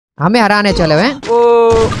हमें हराने चले हुए।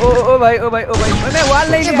 ओ भाई मैंने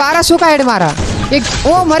वाल नहीं 1200 का हेड मारा एक।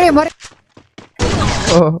 ओ मरे मरे।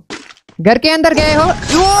 ओ घर के अंदर गए हो।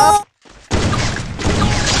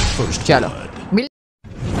 चलो मिल।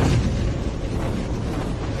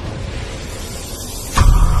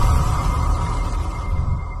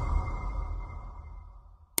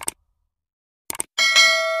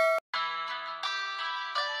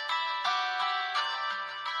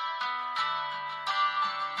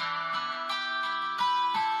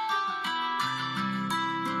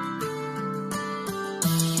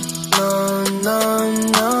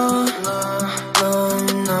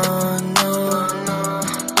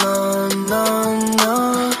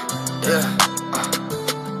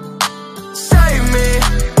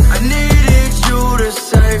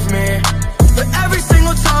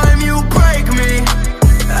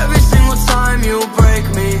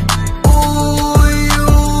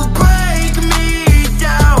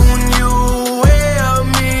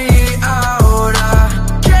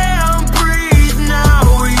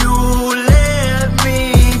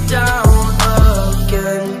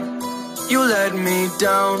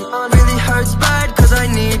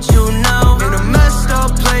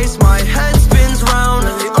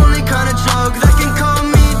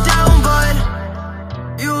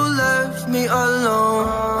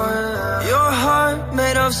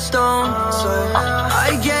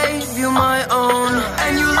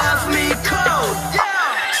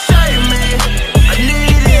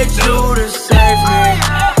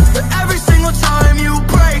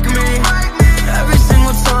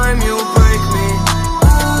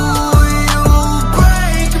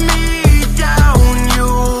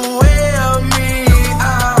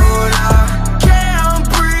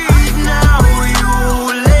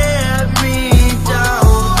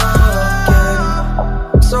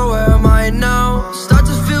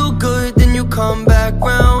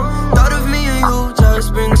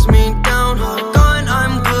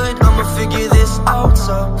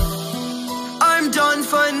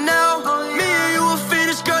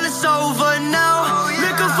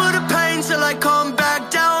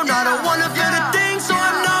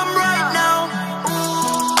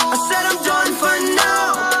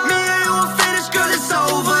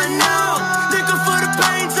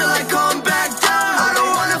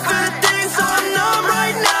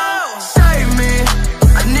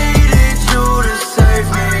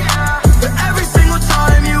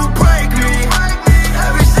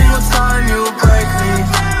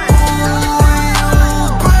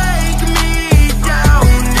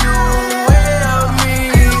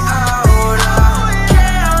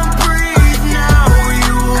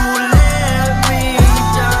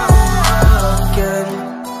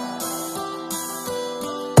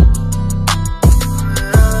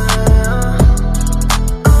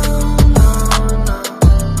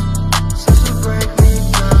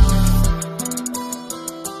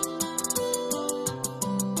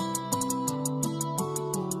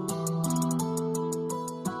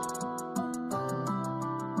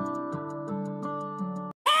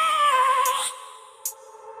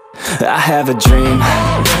 I have a dream,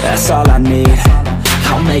 that's all I need.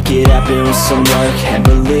 I'll make it happen with some work and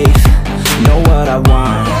belief. Know what I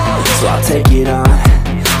want, so I'll take it on.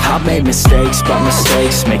 I've made mistakes, but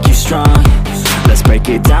mistakes make you strong. Let's break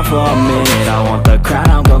it down for a minute. I want the crown,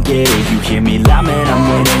 I'm gon' get it. You hear me loud, man, I'm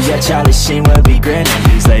winning. Yeah, Charlie Sheen will be grinning.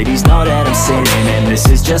 These ladies know that I'm sinning, and this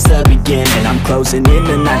is just the beginning. I'm closing in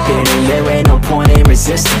the night inning. There ain't no point in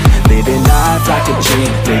resisting. Living life like a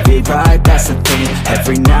dream, live it right, that's the thing.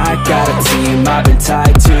 Every night got a team, I've been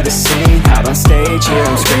tied to the scene. Out on stage, here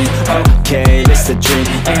I'm screaming. Okay, it's a dream,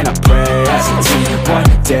 and I pray as a team. One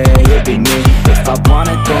day it'll be me. If I want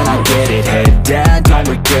it, then I get it. Head down, don't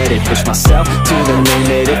regret it. Push myself to the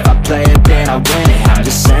limit. If I play it, then I win it. I'm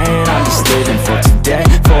just saying, I'm just living for today.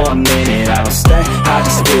 For a minute, I don't stay, I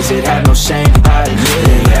just visit. Have no shame, I admit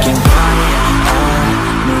it. Looking right at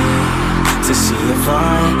me to see if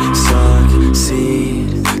I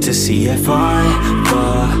succeed, to see if I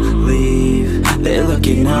believe. They're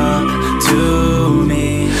looking up to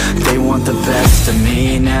me. They want the best of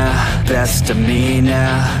me now, best of me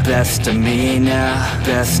now, best of me now,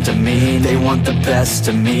 best of me. They want the best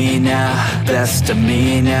of me now, best of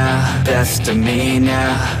me now, best of me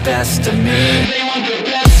now, best of me. They want the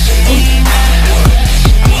best of me now.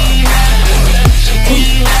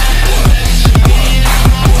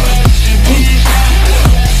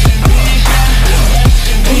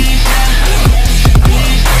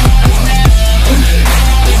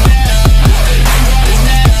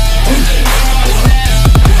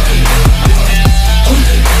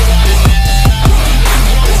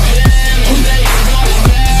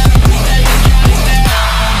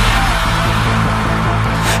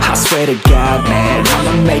 swear to God, man,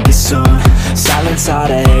 I'ma make it soon. Silence all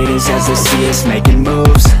the haters as they see us making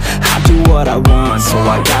moves. I do what I want, so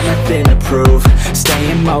I got nothing to prove.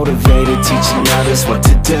 Staying motivated, teaching others what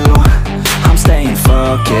to do. I'm staying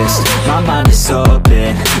focused, my mind is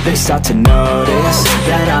open. They start to notice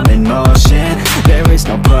that I'm in motion. There is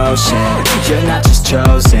no potion, you're not just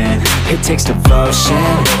chosen. It takes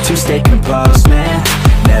devotion to stay composed, man.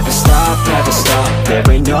 Never stop, there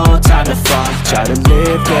ain't no time to fall. Try to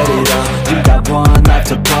live, get it all, you got one life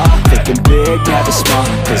to ball. Thinking big, never small,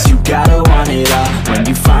 cause you gotta want it all. When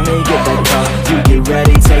you finally get that call, you get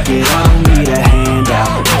ready, take it on. Need a hand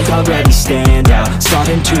out, I already stand out.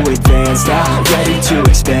 Starting to advance now, ready to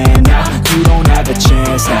expand now. You don't have a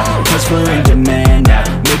chance now, cause we're in demand now.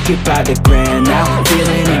 Make it by the grand now,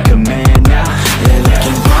 feeling in command now. They're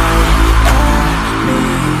looking right at me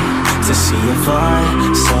to see if I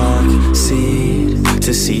succeed,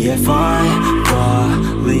 to see if I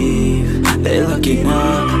believe. They're looking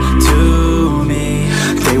up to me.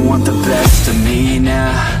 They want the best of me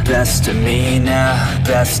now, best of me now,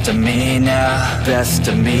 best of me now, best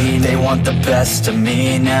of me. They want the best of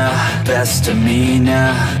me now, best of me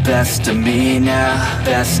now, best of me now,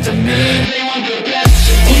 best of me. They want the best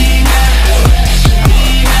of me now.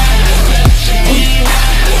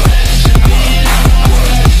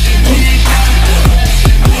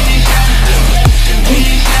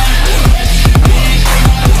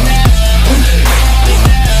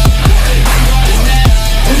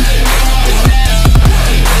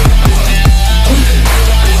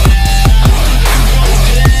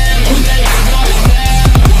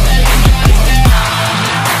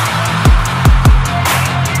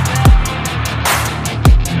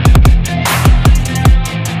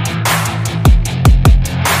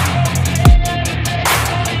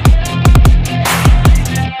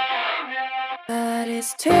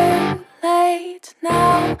 It's too late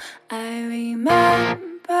now. I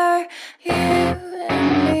remember you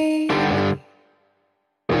and me,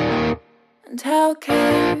 and how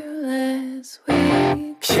careless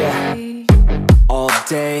we could be. All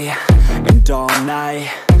day and all night,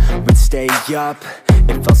 we'd stay up,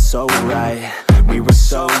 it felt so right. We were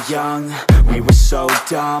so young, we were so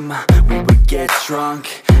dumb. We would get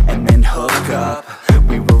drunk and then hook up.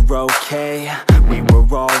 We were okay, we were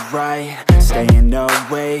alright. Staying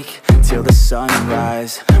awake till the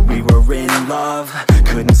sunrise. We were in love,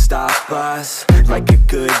 couldn't stop us. Like a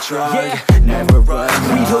good drug, never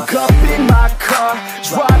enough. We'd hook up in my car,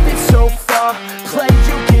 driving so far. Play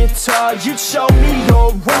your guitar, you'd show me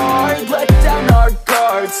your art. Let down our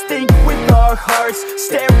guards, think with our hearts.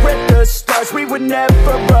 Stare at the stars, we were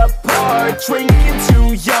never apart. Drinking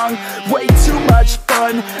too young, way too much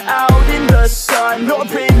fun. Out in the sun, or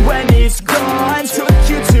rain when it's gone. Took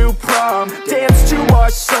you to prom, dance to our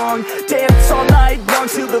song. Dance all night long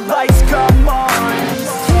till the lights come on.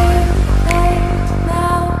 It's too late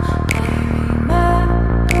now. I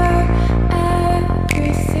remember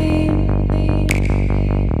everything,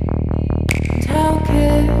 and how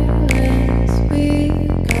careless we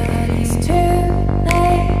got. It's too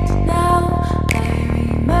late now. I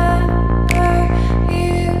remember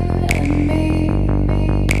you and me,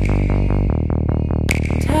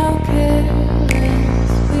 and how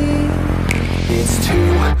careless we got. It's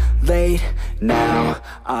too late now,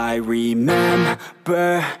 I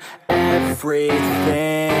remember everything,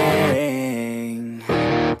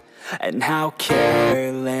 and how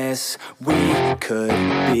careless we could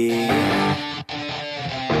be,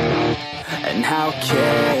 and how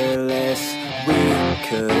careless we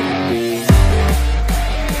could be.